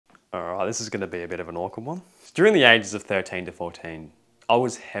All right, this is going to be a bit of an awkward one. During the ages of 13 to 14, I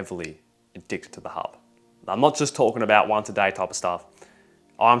was heavily addicted to the hub. I'm not just talking about once a day type of stuff.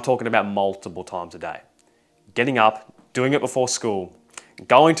 I'm talking about multiple times a day. Getting up, doing it before school,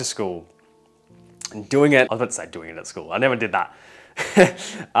 going to school, and doing it. I was about to say doing it at school. I never did that.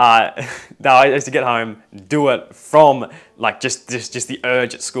 No, I used to get home, do it from like just the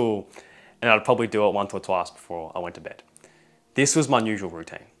urge at school, and I'd probably do it once or twice before I went to bed. This was my usual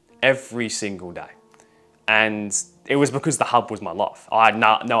routine every single day. And it was because the hub was my life. I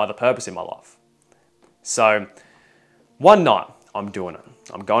had no other purpose in my life. So one night, I'm doing it.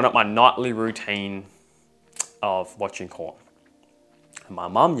 I'm going up my nightly routine of watching Korn. And my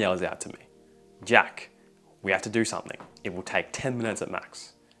mum yells out to me, "Jack, we have to do something. It will take 10 minutes at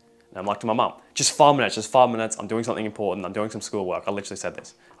max." And I'm like to my mum, just 5 minutes, just 5 minutes. I'm doing something important. I'm doing some schoolwork. I literally said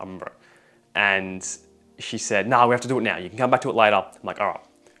this. I remember it. And she said, "No, we have to do it now. You can come back to it later." I'm like, all right.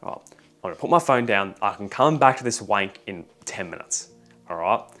 I'm gonna put my phone down. I can come back to this wank in 10 minutes, all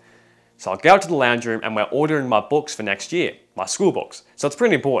right? So I'll go out to the lounge room and we're ordering my books for next year, my school books. So it's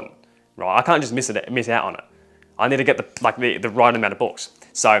pretty important, right? I can't just miss out on it. I need to get the right amount of books.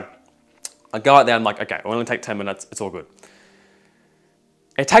 So I go out there and I'm like, okay, it'll only take 10 minutes, it's all good.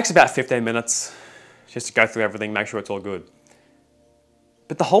 It takes about 15 minutes just to go through everything, make sure it's all good.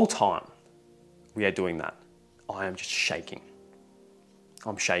 But the whole time we are doing that, I am just shaking.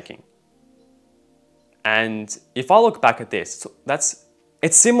 I'm shaking. And if I look back at this,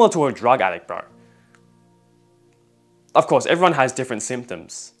 it's similar to a drug addict, bro. Of course, everyone has different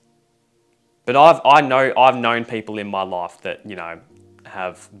symptoms. But I've known people in my life that, you know,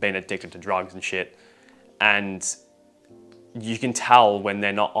 have been addicted to drugs and shit. And you can tell when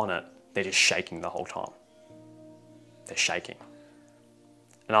they're not on it, they're just shaking the whole time. They're shaking.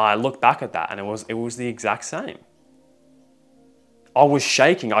 And I look back at that and it was the exact same. I was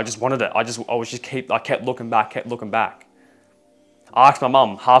shaking. I just wanted it. I kept looking back. I asked my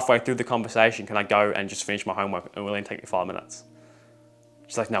mum halfway through the conversation, "Can I go and just finish my homework? It will only take me 5 minutes."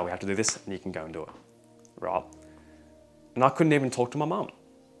 She's like, "No, we have to do this and you can go and do it." Right? And I couldn't even talk to my mum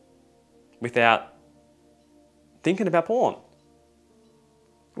without thinking about porn.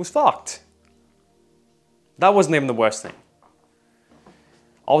 It was fucked. That wasn't even the worst thing.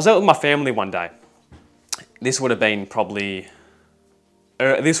 I was out with my family one day. This would have been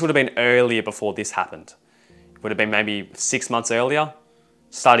earlier before this happened. It would have been maybe 6 months earlier,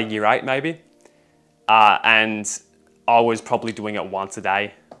 starting year 8 maybe. And I was probably doing it once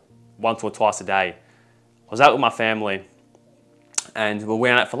or twice a day. I was out with my family and we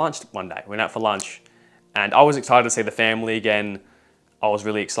went out for lunch one day. We went out for lunch and I was excited to see the family again. I was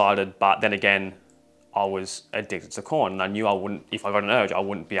really excited, but then again, I was addicted to Korn and I knew if I got an urge, I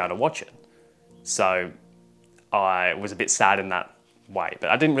wouldn't be able to watch it. So I was a bit sad in that way,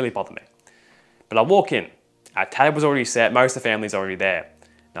 but it didn't really bother me. But I walk in, our table's already set, most of the family's already there.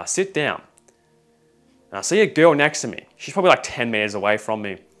 And I sit down, and I see a girl next to me. She's probably like 10 meters away from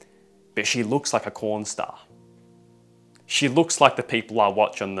me, but she looks like a Korn star. She looks like the people I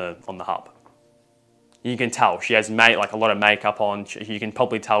watch on the hub. You can tell, she has like a lot of makeup on, you can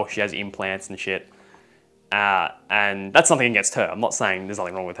probably tell she has implants and shit. And that's nothing against her. I'm not saying there's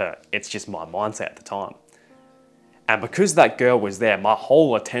nothing wrong with her. It's just my mindset at the time. And because that girl was there, my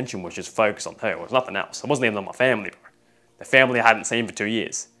whole attention was just focused on her. It was nothing else. It wasn't even on my family, bro. The family I hadn't seen for 2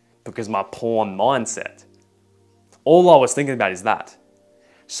 years because my porn mindset. All I was thinking about is that.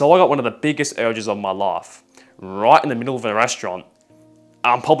 So I got one of the biggest urges of my life, right in the middle of a restaurant.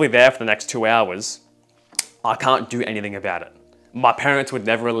 I'm probably there for the next 2 hours. I can't do anything about it. My parents would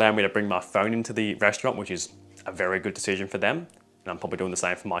never allow me to bring my phone into the restaurant, which is a very good decision for them. And I'm probably doing the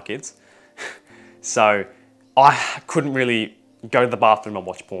same for my kids. So I couldn't really go to the bathroom and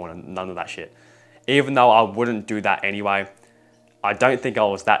watch porn and none of that shit. Even though I wouldn't do that anyway, I don't think I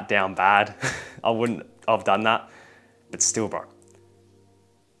was that down bad. I wouldn't have done that. But still, bro,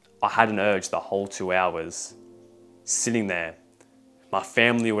 I had an urge the whole 2 hours sitting there. My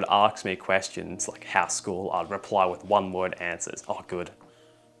family would ask me questions like how's school? I'd reply with one-word answers. "Oh, good."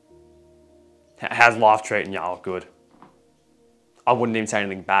 "How's life treating you?" "Oh, good." I wouldn't even say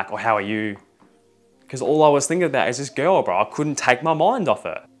anything back. Or "How are you?" Because all I was thinking about is this girl, bro. I couldn't take my mind off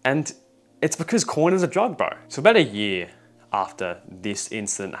her. And it's because Korn is a drug, bro. So about a year after this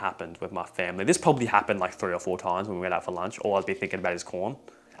incident happened with my family, this probably happened like 3 or 4 times when we went out for lunch. All I'd be thinking about is Korn.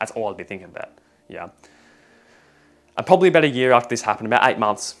 That's all I'd be thinking about, yeah. And probably about a year after this happened, about 8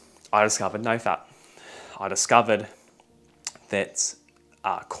 months, I discovered NoFap. I discovered that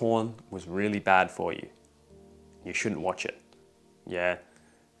Korn was really bad for you. You shouldn't watch it, yeah.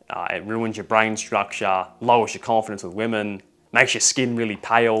 It ruins your brain structure, lowers your confidence with women, makes your skin really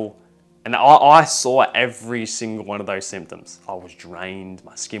pale. And I saw every single one of those symptoms. I was drained,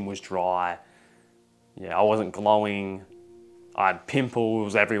 my skin was dry, yeah, I wasn't glowing, I had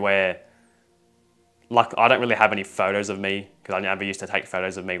pimples everywhere. Like, I don't really have any photos of me because I never used to take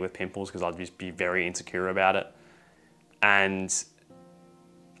photos of me with pimples because I'd just be very insecure about it. And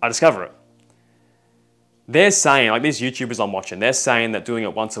I discover it. They're saying, like these YouTubers I'm watching, they're saying that doing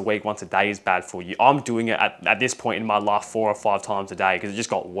it once a week, once a day is bad for you. I'm doing it at this point in my life 4 or 5 times a day because it just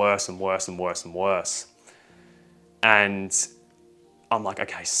got worse and worse and worse and worse. And I'm like,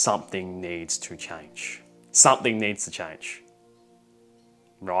 okay, something needs to change. Something needs to change,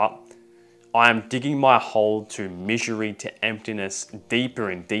 right? I am digging my hole to misery, to emptiness,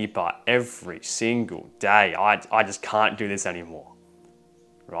 deeper and deeper every single day. I just can't do this anymore.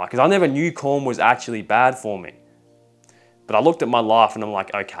 Right? Because I never knew corn was actually bad for me. But I looked at my life and I'm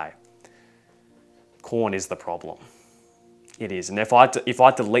like, okay, corn is the problem. It is. And if I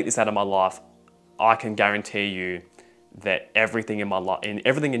delete this out of my life, I can guarantee you that everything in my life,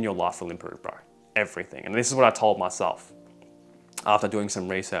 everything in your life will improve, bro. Everything. And this is what I told myself after doing some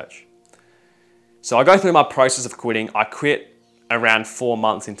research. So I go through my process of quitting. I quit around 4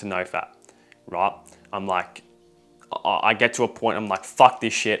 months into NoFap, right? I'm like, I get to a point, I'm like, fuck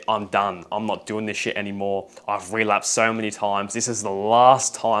this shit, I'm done. I'm not doing this shit anymore. I've relapsed so many times. This is the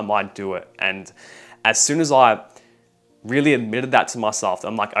last time I do it. And as soon as I really admitted that to myself,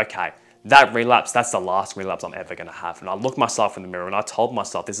 I'm like, okay, that relapse, that's the last relapse I'm ever gonna have. And I looked myself in the mirror and I told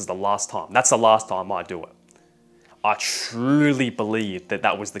myself, this is the last time. That's the last time I do it. I truly believed that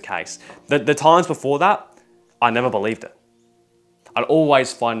that was the case. The times before that, I never believed it. I'd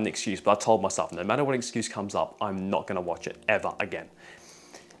always find an excuse, but I told myself, no matter what excuse comes up, I'm not gonna watch it ever again.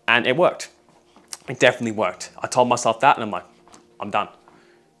 And it worked. It definitely worked. I told myself that and I'm like, I'm done.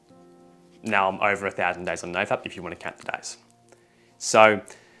 Now I'm over 1,000 days on NoFap if you want to count the days. So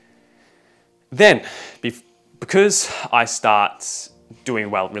then, because I start doing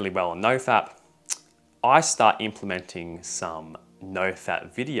really well on NoFap, I start implementing some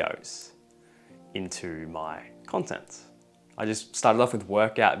NoFap videos into my content. I just started off with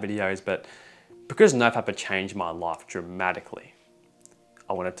workout videos, but because NoFap had changed my life dramatically,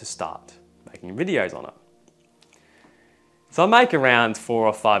 I wanted to start making videos on it. So I make around 4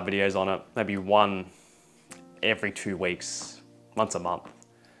 or 5 videos on it, maybe one every 2 weeks, once a month.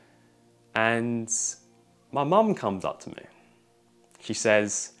 And my mum comes up to me. She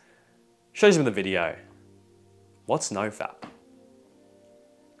says, shows me the video, what's NoFap?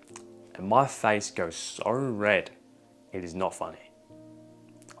 And my face goes so red. It is not funny.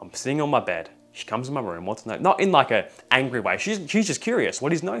 I'm sitting on my bed. She comes in my room. What's NoFap? Not in like an angry way. She's just curious.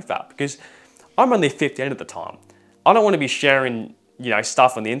 What is NoFap? Because I'm only 15 at the time. I don't want to be sharing,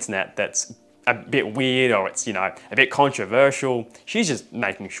 stuff on the internet that's a bit weird or it's, a bit controversial. She's just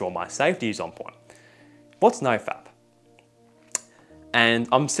making sure my safety is on point. What's NoFap? And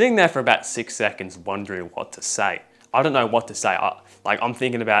I'm sitting there for about 6 seconds wondering what to say. I don't know what to say. I'm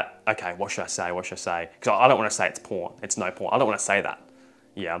thinking about, okay, what should I say? What should I say? Because I don't want to say it's porn. It's no porn. I don't want to say that.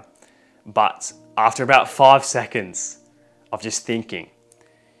 Yeah. But after about 5 seconds of just thinking,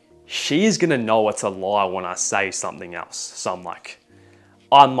 she's going to know it's a lie when I say something else. So I'm like,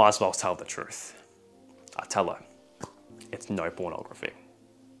 I might as well tell the truth. I tell her, it's no pornography.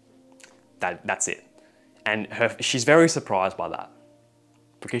 That's it. And she's very surprised by that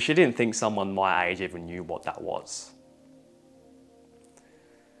because she didn't think someone my age even knew what that was.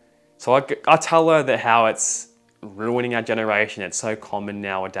 So I tell her that how it's ruining our generation. It's so common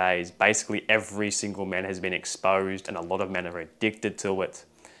nowadays. Basically, every single man has been exposed and a lot of men are addicted to it.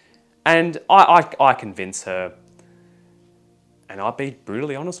 And I convince her, and I'll be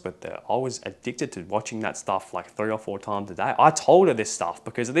brutally honest with her, I was addicted to watching that stuff like 3 or 4 times a day. I told her this stuff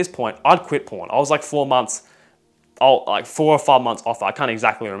because at this point, I'd quit porn. I was like 4 or 5 months off. I can't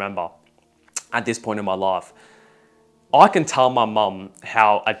exactly remember at this point in my life. I can tell my mum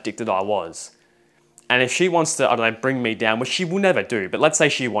how addicted I was. And if she wants to, I don't know, bring me down, which she will never do, but let's say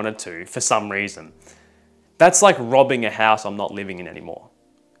she wanted to for some reason, that's like robbing a house I'm not living in anymore.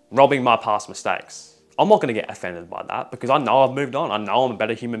 Robbing my past mistakes. I'm not going to get offended by that because I know I've moved on. I know I'm a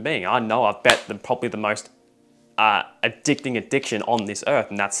better human being. I know I've bet probably the most addicting addiction on this earth,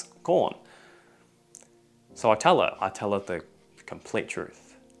 and that's corn. So I tell her the complete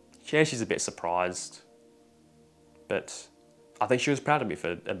truth. Yeah, she's a bit surprised, but I think she was proud of me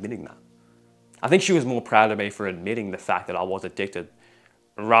for admitting that. I think she was more proud of me for admitting the fact that I was addicted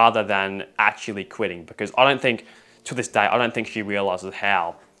rather than actually quitting, because I don't think, to this day, I don't think she realizes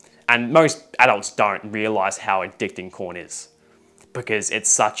how, and most adults don't realize how addicting corn is. because it's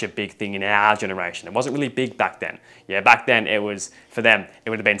such a big thing in our generation. It wasn't really big back then. Yeah, back then it was, for them, it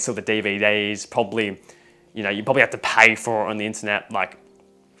would have been still the DVDs, probably, you know, you probably had to pay for it on the internet. Like,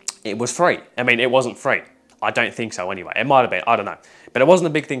 it was free. I mean, it wasn't free. I don't think so anyway. It might have been, I don't know. But it wasn't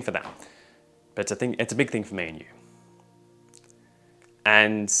a big thing for them. But it's a big thing for me and you.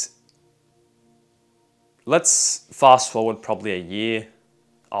 And let's fast forward probably a year.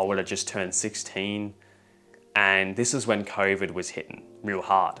 I would have just turned 16. And this is when COVID was hitting real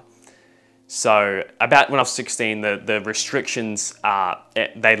hard. So about when I was 16, the restrictions,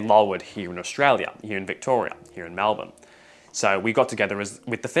 they lowered here in Australia, here in Victoria, here in Melbourne. So we got together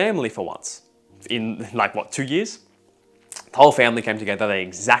with the family for once. In like, what, 2 years? The whole family came together at the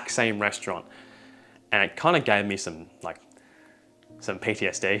exact same restaurant. And it kind of gave me some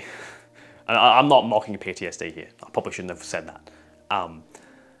PTSD. And I'm not mocking PTSD here. I probably shouldn't have said that.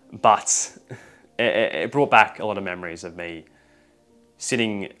 But it brought back a lot of memories of me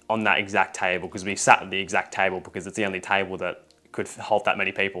sitting on that exact table, because we sat at the exact table because it's the only table that could hold that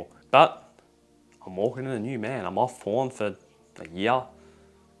many people. But I'm walking in a new man. I'm off porn for a year.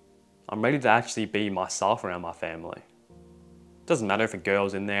 I'm ready to actually be myself around my family. Doesn't matter if a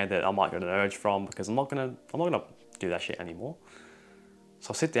girl's in there that I might get an urge from, because I'm not gonna do that shit anymore. So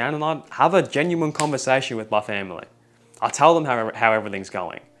I'll sit down and I'll have a genuine conversation with my family. I'll tell them how everything's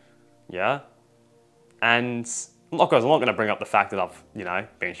going. Yeah? And I'm not gonna bring up the fact that I've, you know,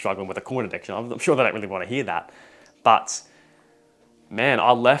 been struggling with a corn addiction. I'm sure they don't really want to hear that. But man,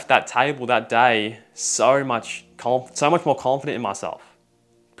 I left that table that day so much more confident in myself,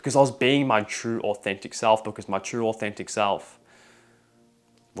 because I was being my true authentic self, because my true authentic self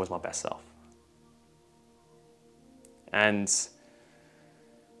was my best self. And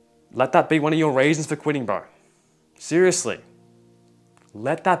let that be one of your reasons for quitting, bro. Seriously.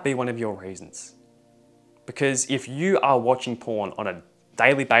 Let that be one of your reasons. Because if you are watching porn on a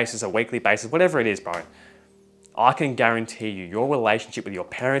daily basis, a weekly basis, whatever it is, bro, I can guarantee you your relationship with your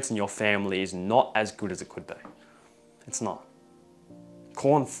parents and your family is not as good as it could be. It's not.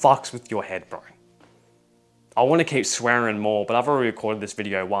 Porn fucks with your head, bro. I want to keep swearing more, but I've already recorded this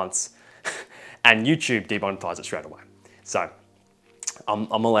video once and YouTube demonetized it straight away. So I'm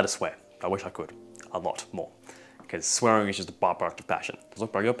allowed to swear. I wish I could. A lot more. Because swearing is just a byproduct of passion.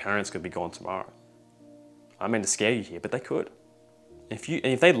 Look, bro, your parents could be gone tomorrow. I mean to scare you here, but they could.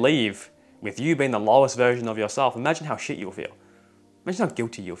 If they leave with you being the lowest version of yourself, imagine how shit you'll feel. Imagine how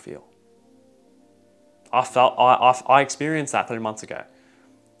guilty you'll feel. I experienced that 3 months ago.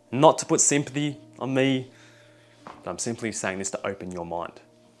 Not to put sympathy on me, but I'm simply saying this to open your mind.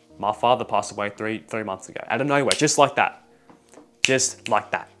 My father passed away three months ago, out of nowhere, just like that. Just like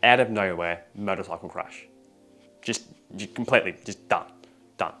that, out of nowhere, motorcycle crash. Just completely, just done.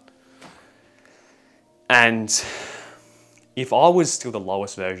 And if I was still the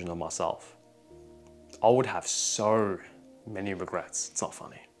lowest version of myself, I would have so many regrets. It's not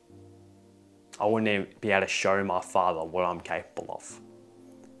funny. I wouldn't even be able to show my father what I'm capable of.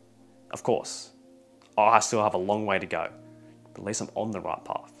 Of course, I still have a long way to go, but at least I'm on the right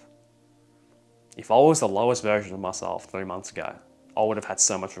path. If I was the lowest version of myself 3 months ago, I would have had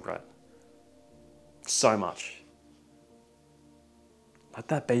so much regret. So much. Let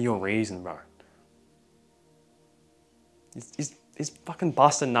that be your reason, bro. Is fucking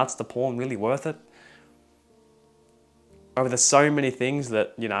busting nuts to porn really worth it? Over there's so many things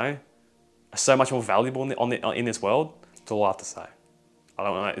that, you know, are so much more valuable in this world. That's all I have to say. I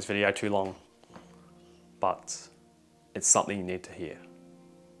don't want to make this video too long, but it's something you need to hear.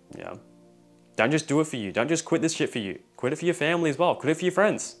 Yeah. Don't just do it for you. Don't just quit this shit for you. Quit it for your family as well. Quit it for your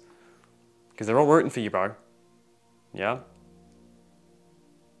friends. Because they're all rooting for you, bro. Yeah?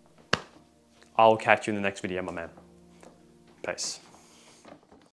 I'll catch you in the next video, my man. Peace.